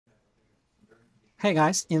Hey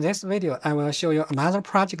guys, in this video, I will show you another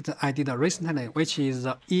project I did recently, which is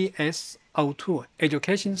the ES02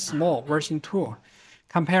 Education Small Version 2,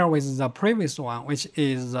 compared with the previous one, which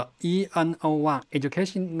is the EN01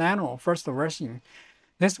 Education Nano first version.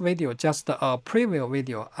 This video just a preview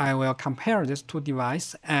video. I will compare these two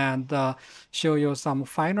devices and show you some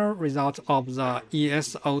final results of the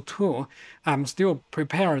ES02. I'm still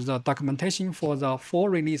preparing the documentation for the full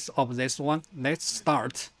release of this one. Let's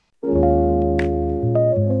start.